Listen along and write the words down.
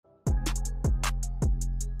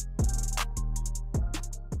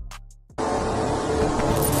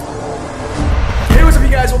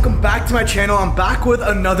welcome back to my channel. I'm back with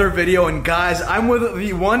another video, and guys, I'm with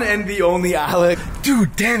the one and the only Alex.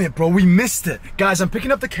 Dude, damn it, bro, we missed it. Guys, I'm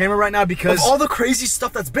picking up the camera right now because of all the crazy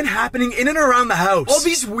stuff that's been happening in and around the house. All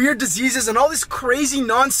these weird diseases and all this crazy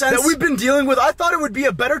nonsense that we've been dealing with. I thought it would be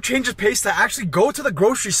a better change of pace to actually go to the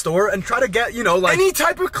grocery store and try to get, you know, like any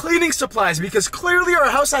type of cleaning supplies, because clearly our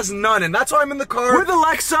house has none, and that's why I'm in the car with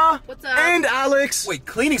Alexa. What's up? And Alex. Wait,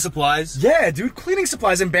 cleaning supplies? Yeah, dude, cleaning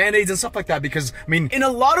supplies and band-aids and stuff like that, because, I mean, in a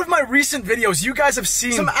lot of my recent videos, you guys have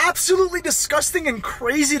seen some absolutely disgusting and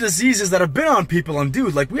crazy diseases that have been on people, and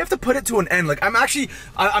dude, like, we have to put it to an end. Like,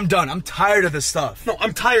 I'm done. I'm tired of this stuff. No,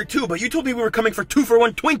 I'm tired too, but you told me we were coming for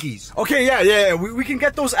 2-for-1 Twinkies. Okay, yeah, we can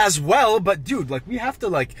get those as well, but dude, like, we have to,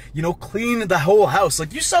 like, you know, clean the whole house.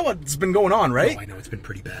 Like, you saw what's been going on, right? No, I know, it's been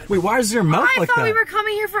pretty bad. Wait, why is your mouth like that? I thought we were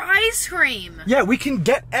coming here for ice cream. Yeah, we can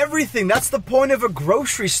get everything. That's the point of a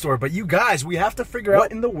grocery store. But you guys, we have to figure out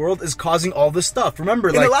what in the world is causing all this stuff. Remember,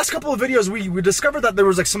 like, in the last couple of videos, we discovered that there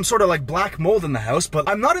was like some sort of like black mold in the house, but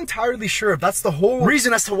I'm not entirely sure if that's the whole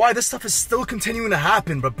reason as to why this stuff is still continuing to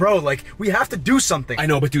happen. But bro, like, we have to do something. I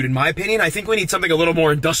know, but dude, in my opinion, I think we need something a little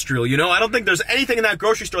more industrial, you know? I don't think there's anything in that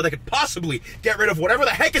grocery store that could possibly get rid of whatever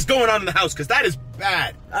the heck is going on in the house, because that is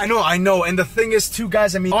bad. I know, and the thing is too,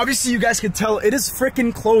 guys, I mean, obviously you guys can tell it is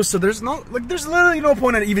freaking close, so there's literally no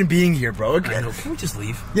point in even being here, bro. Okay? I know, can we just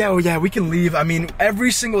leave? Yeah, well, yeah, we can leave. I mean,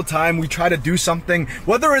 every single time we try to do something,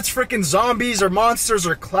 whether it's freaking zombies or monsters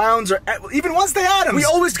or clowns or even Wednesday Addams, we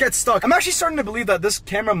always get stuck. I'm actually starting to believe that this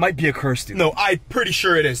camera might be a curse, dude. No, I'm pretty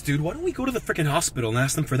sure it is, dude. Why don't we go to the freaking hospital and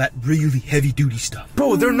ask them for that really heavy-duty stuff?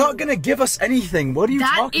 Bro, they're not gonna give us anything. What are you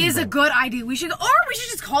talking about? That is a good idea. We should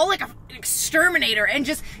just call like an exterminator and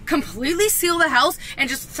just completely seal the house and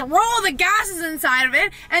just throw all the gases inside of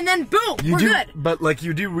it, and then boom, we're good. But like,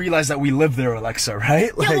 you do realize that we live there, Alexa,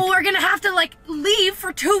 right? Like, yeah, well, we're gonna have to like leave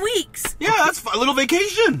for 2 weeks. Yeah, that's a little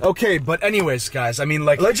vacation. Okay, but anyways, guys, I mean,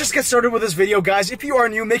 like, let's just get started with this video, guys. If you are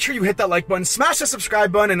new, make sure you hit that like button, smash the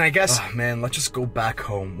subscribe button, and I guess, oh man, let's just go back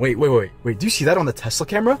home. Wait, do you see that on the Tesla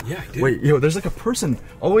camera? Yeah, I do. Wait, yo, there's like a person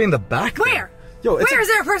all the way in the back there. Where? Yo, where is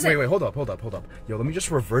there a person? Wait, hold up. Yo, let me just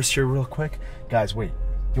reverse here real quick. Guys, wait.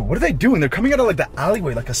 Yo, what are they doing? They're coming out of like the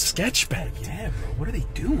alleyway like a sketch bag. Yeah, bro, what are they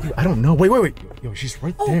doing? Yo, I don't know. Wait. Yo, she's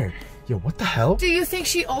right there. Yo, what the hell? Do you think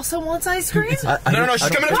she also wants ice cream? No, she's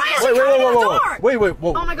coming out. Wait.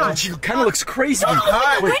 Whoa. Oh my god. She kind of looks crazy. Open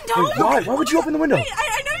the window. Why? Why would you open the window? Wait,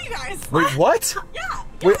 I know you guys. Wait, what? Yeah.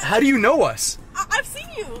 Wait, how do you know us? I've seen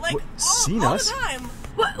you, like, seen all us? the time.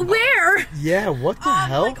 Where? Yeah, what the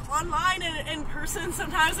hell? Like, online and in person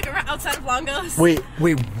sometimes, like, outside of Longo's. Wait,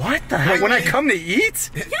 what the heck? When I come to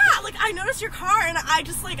eat? Yeah, like, I noticed your car, and I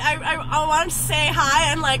just, like, I wanted to say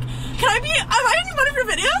hi, and, like, am I in one of your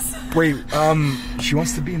videos? Wait, she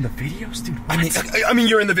wants to be in the videos, dude? I mean,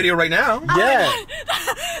 you're in the video right now. Yeah.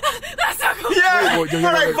 That's so cool. Yeah. Wait,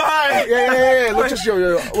 Alright, bye. Yeah. Let's just,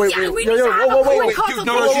 wait. Wait. Dude,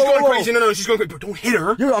 no, she's going crazy. No, she's going crazy. Don't hit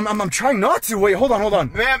her. Yo, I'm trying not to. Wait, hold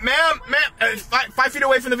on. Ma'am, 5 feet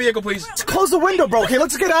away from the vehicle, please. Close the window, bro. Okay,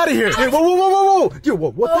 let's get out of here. Hey, whoa. Yo,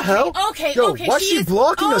 what the hell? Okay. Why's she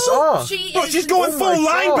blocking us off? She's going full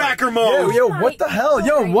linebacker mode. Yo, what the hell?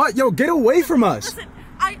 Yo, what? Yo, get away from us. Listen,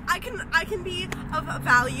 I can be of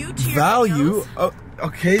value to your Value? videos.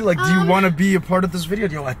 Okay, like, do you want to be a part of this video?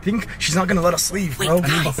 Yo, I think she's not gonna let us leave, bro. Wait,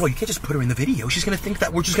 I mean, boy, you can't just put her in the video. She's gonna think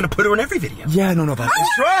that we're just gonna put her in every video. Yeah, no, that's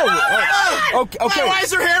true. Okay. Why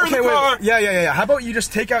is her hair in the car? Yeah. How about you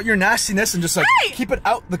just take out your nastiness and just like keep it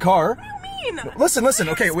out the car? Listen,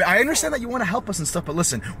 okay, I understand that you want to help us and stuff, but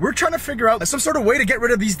listen, we're trying to figure out some sort of way to get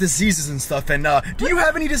rid of these diseases and stuff, and do you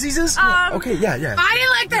have any diseases? Okay, yeah. I didn't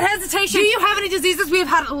like that hesitation. Do you have any diseases? We've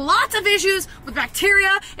had lots of issues with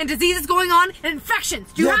bacteria and diseases going on and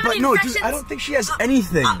infections. Do you have any infections? Dude, I don't think she has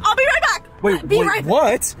anything. I'll be right back. Wait,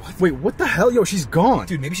 what? Wait, what the hell? Yo, she's gone.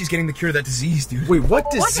 Dude, maybe she's getting the cure of that disease, dude. Wait, what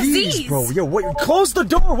disease, bro? Yo, wait, close the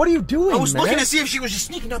door. What are you doing, I was looking to see if she was just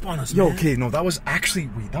sneaking up on us, Yo, man. okay, no, that was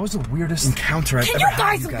the weirdest encounter I've ever had.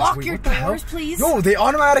 Can you guys lock your doors, please? No, they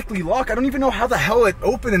automatically lock. I don't even know how the hell it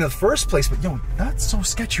opened in the first place, but yo, that's so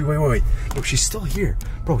sketchy. Wait. Yo, she's still here.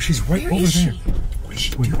 Bro, she's right over there. What is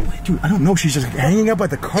she doing? Dude, I don't know. She's just hanging out by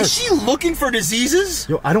the cart. Is she looking for diseases?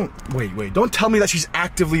 Yo, wait. Don't tell me that she's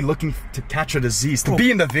actively looking to catch a disease to be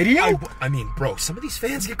in the video? I mean, bro, some of these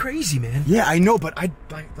fans get crazy, man. Yeah, I know, but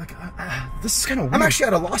this is kind of weird. I'm actually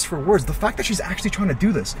at a loss for words. The fact that she's actually trying to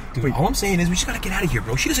do this. Dude, wait, all I'm saying is we just gotta get out of here,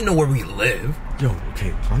 bro. She doesn't know where we live. Yo,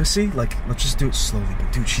 okay, honestly, like, let's just do it slowly.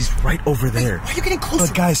 But dude, she's right over there. Why are you getting closer?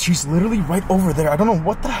 But guys, she's literally right over there. I don't know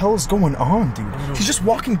what the hell is going on, dude. She's just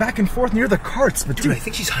walking back and forth near the carts. But dude, I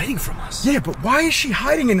think she's hiding from us. Yeah, but why is she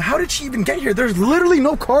hiding, and how did she even get here? There's literally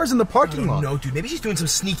no cars in the parking lot. No, dude, maybe she's doing some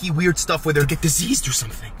sneaky weird stuff with her to get diseased or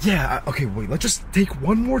something. Yeah, okay, wait, let's just take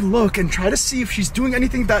one more look and try to see if she's doing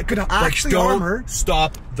anything that could actually harm her.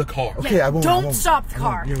 Stop the car. Okay, yeah, I won't. Don't stop the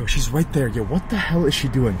car. Yo, she's right there. Yo, what the hell is she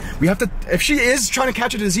doing? We have to, if she is trying to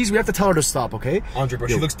catch a disease, we have to tell her to stop, okay? Andre, bro,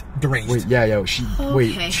 she looks deranged. Wait, yeah,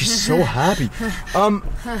 wait, she's so happy.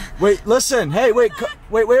 Wait, listen, hey, wait,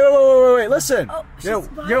 listen. Oh,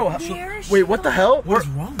 Wait, what the hell? What's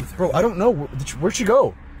wrong with her? Bro, I don't know. Where'd she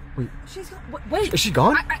go? Wait. Wait. Is she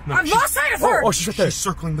gone? I've lost sight of her. Oh, she's right there. She's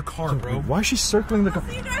circling the car, bro. Why is she circling the car?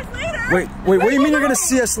 See you guys later. Wait, what do you mean you're gonna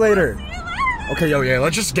see us later? Okay, yeah,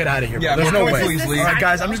 let's just get out of here. Yeah, there's no way. Alright,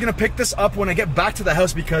 guys, I'm just gonna pick this up when I get back to the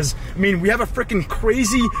house because, I mean, we have a freaking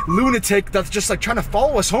crazy lunatic that's just like trying to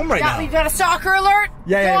follow us home right now. We got a stalker alert.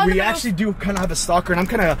 Yeah, we actually do kind of have a stalker, and I'm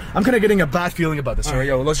kind of getting a bad feeling about this. Alright,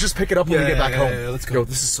 yo, let's just pick it up when we get back home. Yeah, let's go. Yo,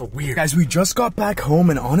 this is so weird. Guys, we just got back home,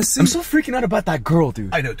 and honestly, I'm so freaking out about that girl,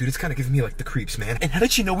 dude. I know, dude, it's kind of giving me like the creeps, man. And how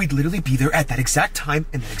did she know we'd literally be there at that exact time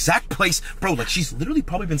in that exact place? Bro, like she's literally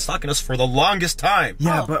probably been stalking us for the longest time.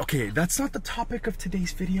 Yeah, but okay, that's not the topic of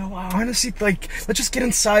today's video. Honestly, like, let's just get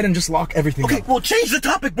inside and just lock everything up. Okay, well, change the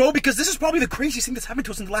topic, bro, because this is probably the craziest thing that's happened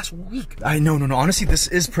to us in the last week. I know, no. Honestly, this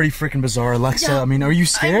is pretty freaking bizarre, Alexa. Yeah. I mean, are you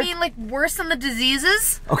scared? I mean, like, worse than the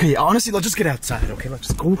diseases? Okay, honestly, let's just get outside, okay? Let's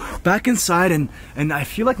just go back inside, and I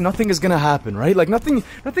feel like nothing is gonna happen, right? Like, nothing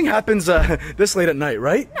happens this late at night,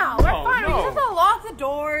 right? No, we're fine. We just have to lock the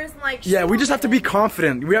doors and, like... Yeah, we just have to be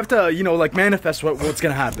confident. We have to, you know, like, manifest what's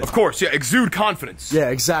gonna happen. Of course, yeah, exude confidence. Yeah,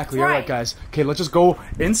 exactly. Right. All right, guys. Okay, let's just go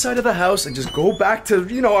inside of the house and just go back to,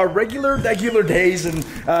 you know, our regular days and,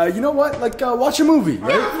 you know what? Like, watch a movie,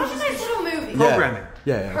 right? Yeah, watch a nice little movie. Programming.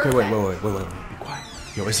 Yeah. Okay, wait. Be quiet.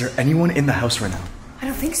 Yo, is there anyone in the house right now? I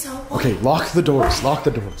don't think so. Okay, lock the doors. Lock the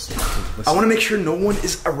doors. I want to make sure no one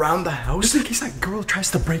is around the house, just in case that girl tries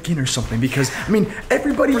to break in or something. Because I mean,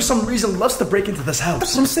 everybody for some reason loves to break into this house.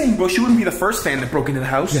 That's what I'm saying, bro. She wouldn't be the first fan that broke into the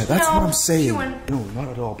house. Yeah, that's what I'm saying. She wouldn't. No, not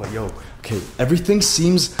at all. But yo, okay, everything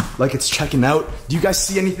seems like it's checking out. Do you guys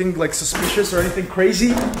see anything like suspicious or anything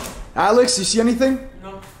crazy? Alex, you see anything?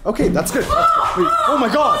 No. Okay, that's good. Wait, oh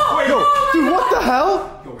my God! Yo, dude, what the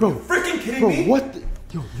hell? Bro, you're freaking kidding me? What?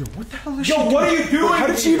 Yo, what the hell is she doing? What are you doing? How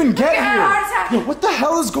did she even get here? Yo, what the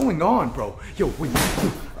hell is going on, bro? Yo, wait.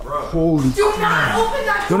 Holy Do not open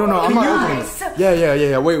that door. No, I'm not opening it.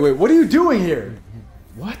 Yeah. Wait. What are you doing here?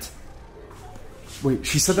 What? Wait,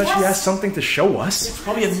 she said that she has something to show us? It's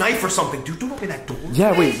probably a knife or something. Dude, don't open that door.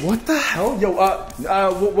 Yeah, wait, what the hell? Yo,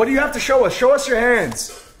 what do you have to show us? Show us your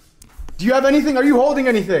hands. Do you have anything? Are you holding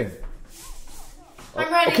anything? I'm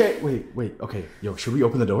ready. Okay, wait. Okay, yo, should we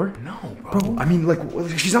open the door? No, bro. I mean, like,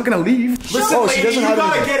 she's not gonna leave. Listen, lady, she doesn't have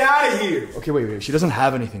anything. Get out of here. Okay, wait. She doesn't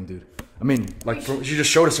have anything, dude. I mean, like, bro, she just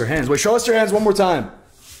showed us her hands. Wait, show us your hands one more time.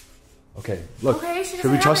 Okay, look. Okay,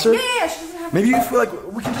 should we trust her? Yeah, she doesn't have Maybe you feel like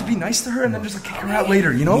we can just be nice to her and then just like kick her out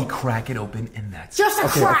later, you know? We crack it open and that's just a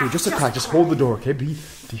crack. Okay, just a crack. Just hold the door, okay? Be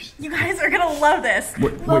you guys are gonna love this.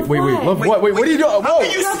 Wait, love what? Wait, what are you doing? Whoa!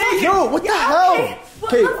 Yo, what the hell?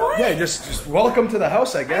 Okay, yeah, just welcome to the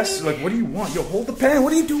house, I guess. Like, what do you want? Yo, hold the pen.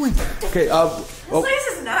 What are you doing? Okay, This place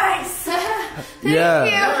is nice.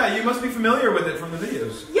 Yeah, you must be familiar with it from the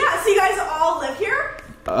videos. Yeah, so you guys all live here?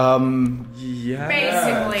 Yeah.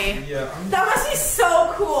 Basically. Yeah. That must be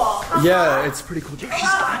so cool. Yeah, it's pretty cool. She's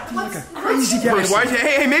acting like a crazy guy.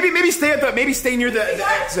 Hey, maybe stay near the You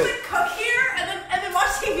guys exit. like cook here and then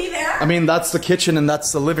watch TV there? I mean, that's the kitchen and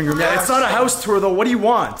that's the living room. Yeah, it's not a house tour though. What do you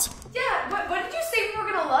want? Yeah, what did you say we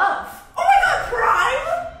were gonna love? Oh my God,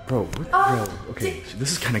 Prime! Bro, what? Bro, okay,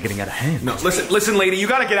 this is kind of getting out of hand. No, listen, lady, you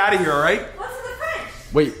gotta get out of here, all right? What's in the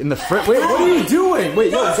fridge? Wait, in the fridge? Wait, what are you doing?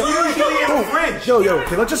 Wait, yo,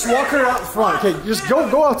 okay, let's just walk her out front. Okay, just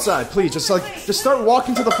go outside, please. Just start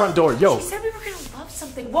walking to the front door. Yo. She said we were gonna love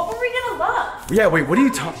something. What were we gonna love? Yeah, wait, what are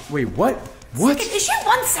you talking? Wait, what? What? Is she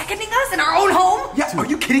 1 seconding us in our own home? Yeah, are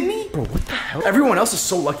you kidding me? Bro, what the hell? Everyone else is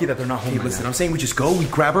so lucky that they're not home. Hey, listen, I'm saying we just go, we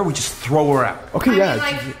grab her, we just throw her out. Okay, I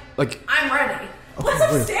yeah. mean, like I'm ready. What's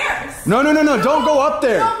upstairs? No, don't go up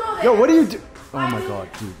there. Don't go there. Yo, what are you doing? Oh my God,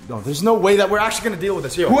 dude. No, there's no way that we're actually gonna deal with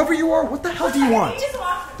this. Yo, whoever you are, what the hell do you want?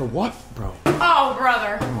 The what, bro? Oh,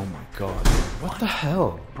 brother. Oh my God. What the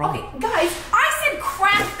hell, bro? Okay, guys, I said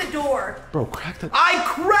cracked the door. Bro, cracked it. I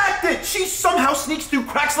cracked it! She somehow sneaks through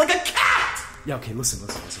cracks like a cat! Yeah, okay, listen.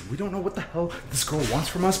 We don't know what the hell this girl wants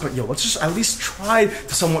from us, but yo, let's just at least try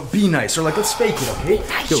to somewhat be nice, or like, let's fake it, okay?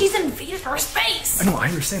 Guys, yo, she's invaded our space. I know, I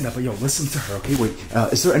understand that, but yo, listen to her, okay? Wait,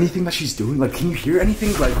 is there anything that she's doing? Like, can you hear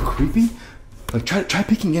anything, like, creepy? Like, try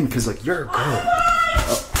peeking in, because, like, you're a girl.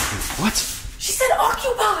 What? She said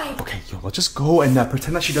occupied. Okay, yo, let's just go and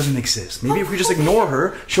pretend that she doesn't exist. Maybe if we just ignore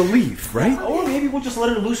her, she'll leave, right? Or maybe we'll just let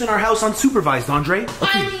her loose in our house unsupervised, Andre.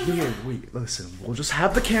 Okay, wait, listen. We'll just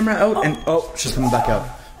have the camera out and... Oh, she's coming back out.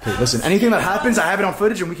 Okay, listen, anything that happens, I have it on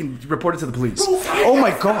footage and we can report it to the police. Oh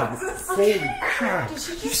my god. Holy crap. You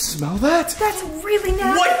smell that? That's really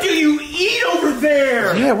nasty. What do you eat over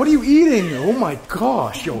there? Yeah, what are you eating? Oh my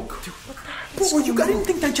gosh, yo. Bro, you got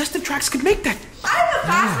anything digestive tracts could make that? I have a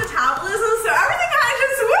fast metabolism, so everything kind of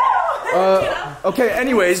just woo. You know? Okay,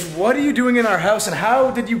 anyways, what are you doing in our house and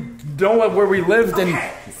how did you know where we lived and...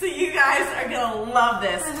 Okay, so you guys are gonna love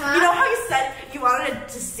this. You know how you said you wanted a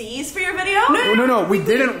disease for your video? No, we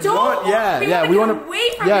didn't want...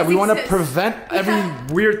 We want to prevent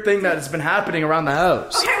every weird thing that has been happening around the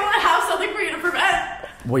house. Okay, I want to have something for you to prevent.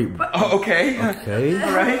 Wait. Oh, okay. Okay.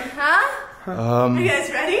 All right. Huh? Are you guys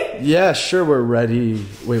ready? Yeah, sure, we're ready.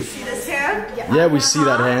 Wait. See this hand? Yeah, we see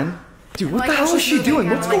that hand. Dude, what the hell is she doing?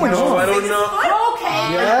 What's going on? I don't know.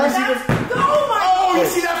 Okay. Yeah? Oh my god! You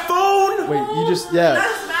see that phone? Wait, you just... That Yeah.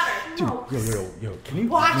 doesn't matter. Dude, yo, can you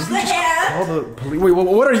Watch maybe the just hand. call the police? Wait,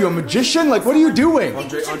 what are you, a magician? Like, what are you doing?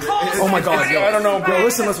 Oh my god, yo, I don't know, bro.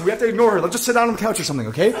 Listen, we have to ignore her. Let's just sit down on the couch or something,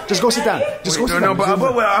 okay? Just go sit down. Just go sit down.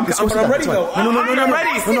 I'm ready though.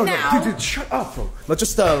 No, ready. dude, shut up, bro. Let's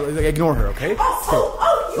just ignore her, okay? You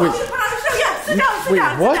want to put on a show? Yeah, sit down, sit Wait,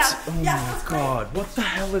 down. what? Sit down. Oh Yeah, my god, what the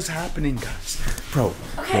hell is happening, guys? Bro,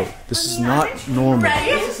 Okay. this is Let me not manage. normal.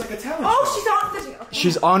 Ready? It's like a talent Oh, she's on the... Okay.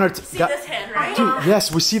 She's on her... See this hand, right? Dude,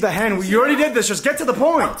 yes, we see the hand. You already did this. Just get to the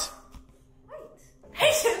point.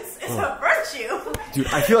 Patience is a virtue. Dude,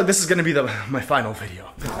 I feel like this is gonna be my final video.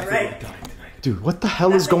 Alright. Dude, what the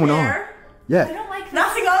hell is going on? I Yeah. don't like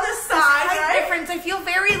Nothing on this side, right? difference. I feel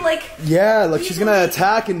very like... Yeah, like she's gonna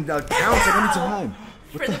attack and pounce at any time.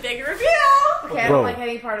 For the big reveal. Okay, I Bro. don't like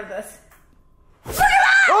any part of this.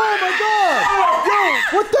 Oh my god!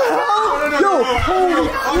 Yo, what the hell? Yo, holy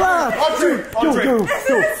crap! Dude, yo. This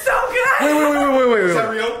is so good. Wait. Is that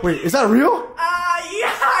real? Wait, is that real?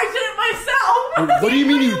 Yeah, I did it myself. What do you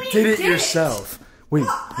mean you did it yourself? Wait,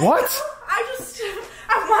 what?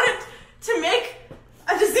 I wanted to make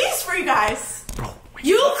a disease for you guys. Bro,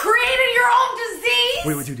 You created your own disease?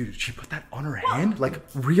 wait, dude, she put that on her hand? Like,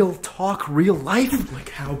 real talk, real life? Like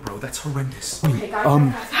how, bro? That's horrendous. What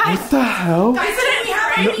the hell? Guys, didn't you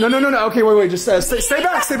have any? No, okay, wait, just stay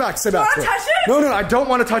back. You wanna touch it? No, I don't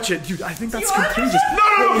want to touch it. Dude, I think that's You wanna contagious. touch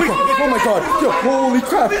it? Oh my god. Yo, holy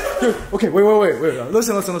crap. Dude, okay, wait.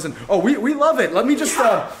 Listen. Oh, we love it. Let me just, you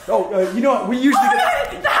know what, we usually get...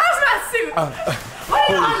 The hazmat suit. Put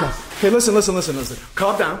it on. Okay, listen.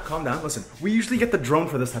 Calm down, listen. We usually get the drone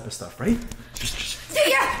for this type of stuff, right?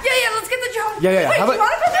 Yeah, let's get the drone. Yeah. Wait, How you about...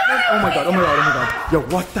 wanna put that on? Oh my god. Yo,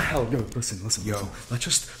 what the hell? Yo, listen. Yo,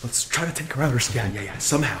 let's try to take her out or something. Yeah.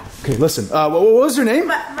 Somehow. Okay, listen. What was your name?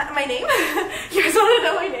 My name? You guys want to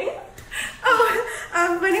know my name?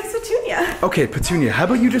 Oh, my name's Petunia. Okay, Petunia, how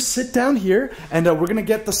about you just sit down here and we're gonna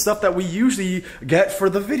get the stuff that we usually get for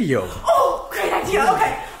the video. Oh, great idea.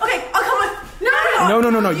 Okay, I'll come with.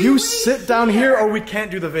 No. You sit down here or we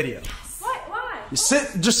can't do the video. What? Why?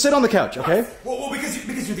 Just sit on the couch, okay? Well, because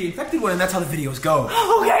you're the infected one, and that's how the videos go.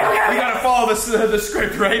 Okay. We gotta follow the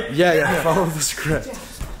script, right? Yeah. Follow the script.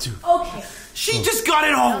 Dude. Okay. She just got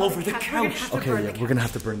it all over the couch. Okay, we're gonna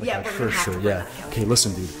have to burn the couch for sure. Yeah. Okay,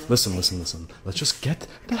 listen, dude. Listen. Let's just get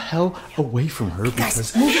the hell away from her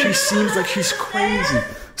because she seems like she's crazy.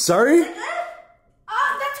 Sorry?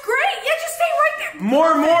 That's great. Yeah, just stay right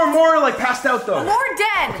there. More like passed out though. More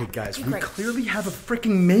dead. Okay, guys, we clearly have a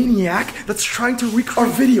freaking maniac that's trying to recreate our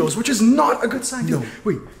videos, which is not a good sign. No.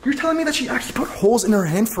 Wait, you're telling me that she actually put holes in her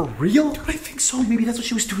hand for real? I think so. Maybe that's what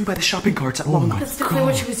she was doing by the shopping carts at Walmart. That's definitely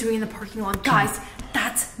what she was doing in the parking lot. Guys,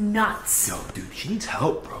 that's nuts. Yo, dude, she needs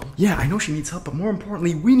help, bro. Yeah, I know she needs help, but more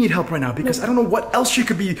importantly, we need help right now because I don't know what else she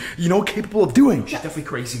could be, capable of doing. She's definitely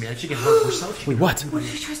crazy, man. She can help herself. Wait, what? What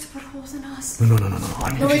if she tries to put holes in us? No.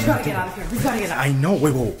 No, we've got to get out of here. We've got to get out. I know.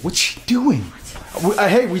 Wait, what's she doing?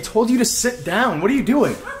 Hey, we told you to sit down. What are you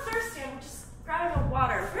doing? I'm not thirsty. I'm just grabbing a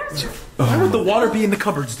water. Why would the water be in the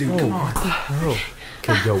cupboards, dude? Come on. What the hell?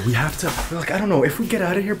 Okay, yo, we have to, like, I don't know, if we get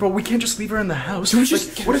out of here, bro, we can't just leave her in the house.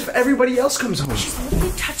 Like, what if everybody else comes home? She's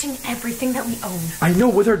literally touching everything that we own. I know,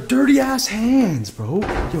 with her dirty ass hands, bro.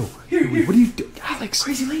 Yo, here, what are you doing? Alex.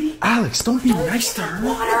 Crazy lady. Alex, don't be nice to her.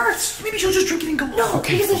 Water. Maybe she'll just drink it and go. No,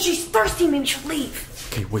 Okay. because if she's thirsty, maybe she'll leave.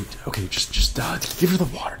 Okay, wait. Okay, just give her the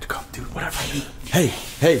water to come, dude. Whatever. Hey.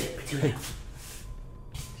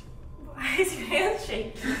 Why is your hand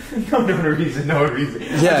shaking? No reason.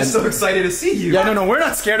 Yeah, I'm just so excited to see you. Yeah, no, we're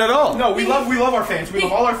not scared at all. No, we love our fans. We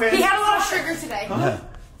love all our fans. He had a lot of sugar today. Yeah.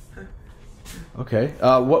 Okay.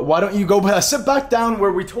 Why don't you go sit back down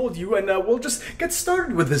where we told you, and we'll just get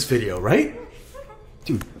started with this video, right?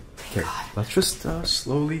 Dude. Okay. Let's just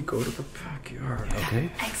slowly go to the backyard. Okay.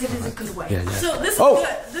 Exit is a good way. Yeah. So this is good.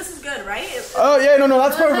 This is good, right? Oh yeah, no,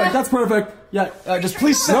 that's perfect. That's perfect. Yeah, just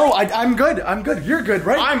please. No, I'm good. I'm good. You're good,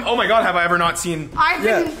 right? Oh my God, have I ever not seen?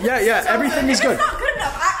 Yeah. Everything is good. It's not good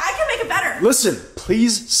enough. I can make it better. Listen,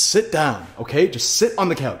 please sit down. Okay, just sit on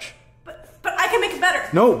the couch. But I can make it better.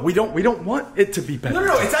 No, we don't want it to be better.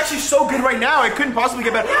 No, it's actually so good right now. It couldn't possibly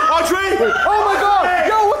get better. Andre! Oh my God!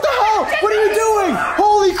 Yo, what the hell? What are you doing?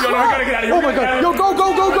 Holy crap! Yo, I gotta get out of here. Oh my God! Yo, go!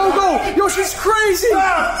 Yo, she's crazy!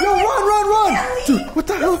 Yo, run! Dude, what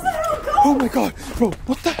the hell? Oh my God, bro!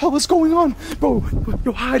 What the hell is going on, bro?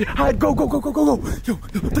 Yo, hide! Go! Yo,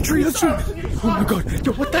 the tree! Oh my God!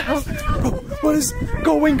 Yo, what the hell, bro? What is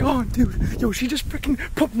going on, dude? Yo, she just freaking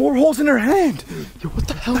put more holes in her hand. Yo, what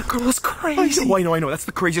the hell? That girl is crazy. I know. That's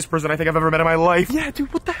the craziest person I think I've ever met in my life. Yeah,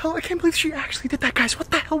 dude, what the hell? I can't believe she actually did that, guys. What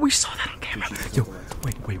the hell? We saw that on camera. Yo,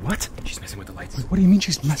 wait, what? She's messing with the lights. Wait, what do you mean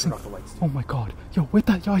she's messing with the lights? Oh my God. Yo, wait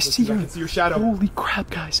that. Yo, I see her. I can see your shadow. Holy crap,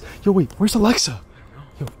 guys. Yo, wait, where's Alexa?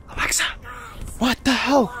 Yo, Alexa. What the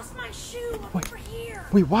hell? I lost my shoe over here.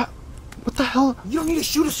 Wait, what? What the hell? You don't need a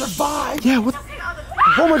shoe to survive. Yeah, what?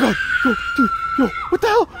 Oh my God. Yo, dude. Yo, what the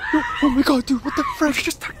hell? Yo, oh my God, dude, what the frick? She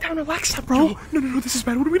just took down Alexa, bro. No, this is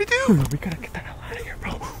bad. What are we gonna do? No, we gotta get the hell out of here,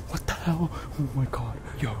 bro. What the hell? Oh my God.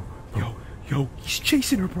 Yo, he's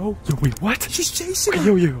chasing her, bro. Yo, wait, what? She's chasing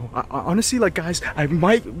her. Yo. Honestly, like, guys, I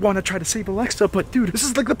might want to try to save Alexa, but dude, this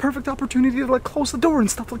is like the perfect opportunity to like close the door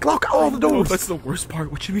and stuff, like lock all the doors. That's the worst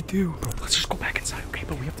part. What should we do? Bro, let's just go back inside, okay?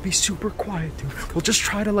 But we have to be super quiet, dude. We'll just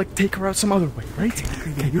try to like take her out some other way, right?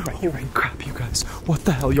 Okay, you're right. Crap, you guys. What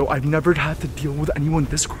the hell, yo? I've never had to deal with anyone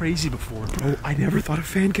this crazy before, bro. I never thought a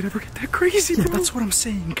fan could ever get that crazy, bro. Yeah, that's what I'm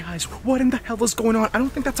saying, guys. What in the hell is going on? I don't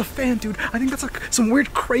think that's a fan, dude. I think that's like some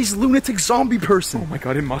weird, crazy, lunatic zombie person. Oh my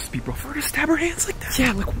God, it must be, bro. For her to stab her hands like that.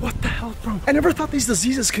 Yeah, like what the hell, bro? I never thought these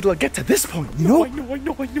diseases could like get to this point, you know? I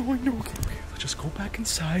know. Okay, let's just go back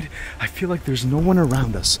inside. I feel like there's no one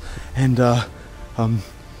around us. And,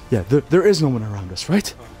 yeah, there is no one around us,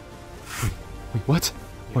 right? Wait, what?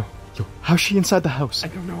 Wait, yo, how's she inside the house? I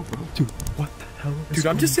don't know, bro. Dude, what the hell is Dude,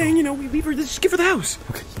 I'm just saying, you know, we leave her, just give her the house.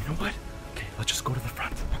 Okay, you know what? Okay, let's just go to the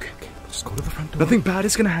front. Okay, let's go to the front door. Nothing bad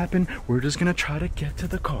is gonna happen. We're just gonna try to get to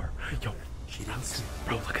the car. Yo,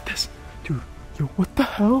 bro, look at this. Dude, yo, what the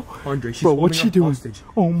hell? Andre, she's bro, what's she doing? Hostage.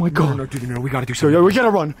 Oh my God. No, we gotta do Yo, something. we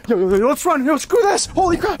gotta run. Yo, let's run. Yo, screw this.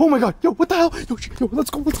 Holy crap. Oh my God. Yo, what the hell? Yo,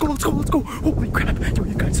 let's go. Holy crap. Yo,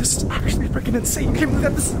 you guys, this is actually freaking insane. You can't believe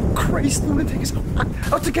that this crazy lunatic is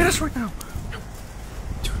out to get us right now. Yo,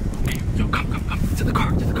 dude, okay. Yo, come. To the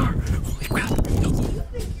car. Holy crap. Yo,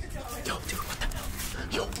 dude, what the hell?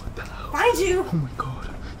 Yo, what the hell? Find you. Oh my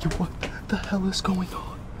God. Yo, what the hell is going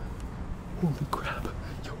on? Holy crap.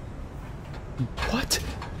 Yo. What?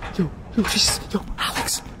 Yo,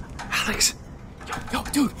 Alex. Yo,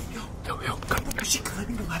 dude. Yo, come. Is she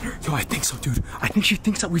climbing the ladder? Yo, I think so, dude. I think she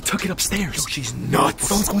thinks that we took it upstairs. Yo, she's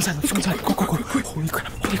nuts. Let's go inside. Go. Holy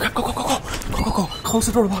crap. Go. Close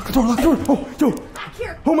the door. Lock the door. Oh, yo.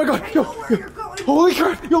 Here. Oh my God. Yo. Holy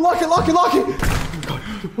crap. Yo, lock it. Oh my God.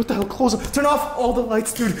 Yo, what the hell? Close it. Turn off all the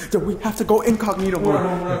lights, dude. Yo, we have to go incognito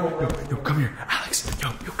mode. Yo, come here. Alex.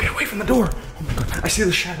 Yo, get away from the door. Oh my God. I see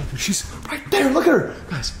the shadow, dude. She's right there. Look at her.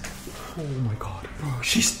 Guys. Oh my God. Bro,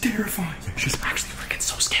 she's terrifying. She's actually freaking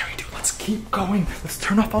so scary, dude. Let's keep going. Let's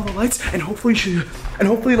turn off all the lights and hopefully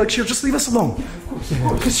like she'll just leave us alone.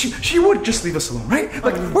 Yeah, because she would just leave us alone, right?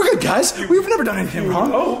 Like, we're good guys. We've never done anything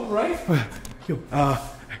wrong. Oh, right? Yo,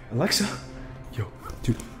 Alexa. Yo,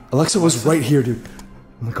 dude. Alexa was right here, dude.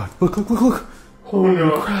 Oh my God. Look.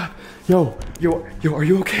 Holy crap. Yo, are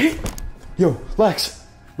you okay? Yo, Lex.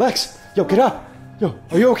 Yo, get up. Yo,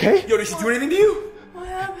 are you okay? Yo, did she do anything to you? What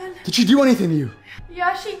happened? Did she do anything to you?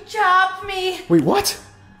 Yeah, she chopped me. Wait, what?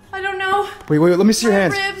 I don't know. Wait, let me see your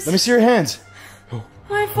hands. Ribs. Let me see your hands. Am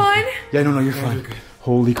I fine? Yeah, no, you're fine.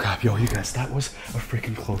 Holy crap, yo, you guys, that was a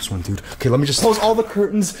freaking close one, dude. Okay, let me just close all the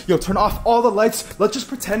curtains. Yo, turn off all the lights. Let's just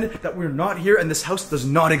pretend that we're not here and this house does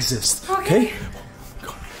not exist. Okay?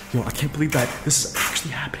 Yo, I can't believe that this is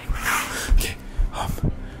actually happening right now. Okay,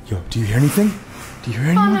 yo, do you hear anything? Do you hear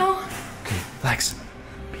anyone? Oh, no. Okay, Lex,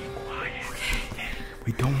 be quiet. Okay.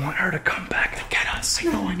 We don't want her to come back and get us.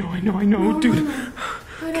 I know, dude.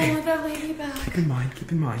 I don't want that lady back. Keep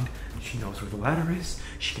in mind, she knows where the ladder is.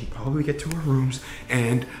 She can probably get to her rooms,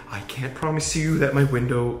 and I can't promise you that my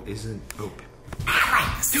window isn't open.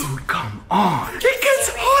 Alex! Dude, come on. It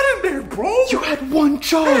gets hot in there, bro. You had one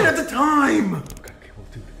job at the time. Okay, well,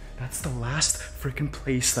 dude, that's the last freaking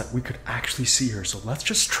place that we could actually see her. So let's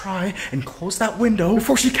just try and close that window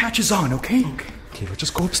before she catches on, okay? Okay, let's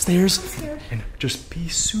just go upstairs and just be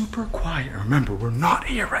super quiet. Remember, we're not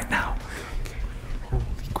here right now. Okay. Holy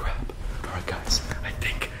crap. All right, guys, I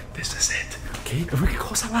think this is it. Okay, if we can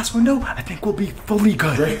close that last window, I think we'll be fully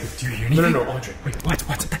good. Andre, do you hear anything? No, Andre. Wait,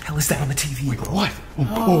 what the hell is that on the TV? Wait, what?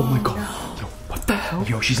 Oh my god. No. Yo, what the hell?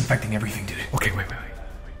 Yo, she's infecting everything, dude. Okay, wait.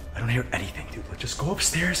 I don't hear anything, dude. Let's just go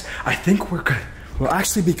upstairs. I think we're good. We'll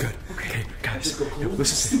actually be good. Okay, guys. Yo,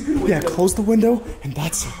 this is it. Yeah, close the window, and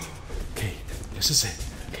that's it. Okay, this is it.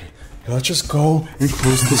 Okay, let's just go and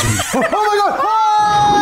close this window. Oh my god!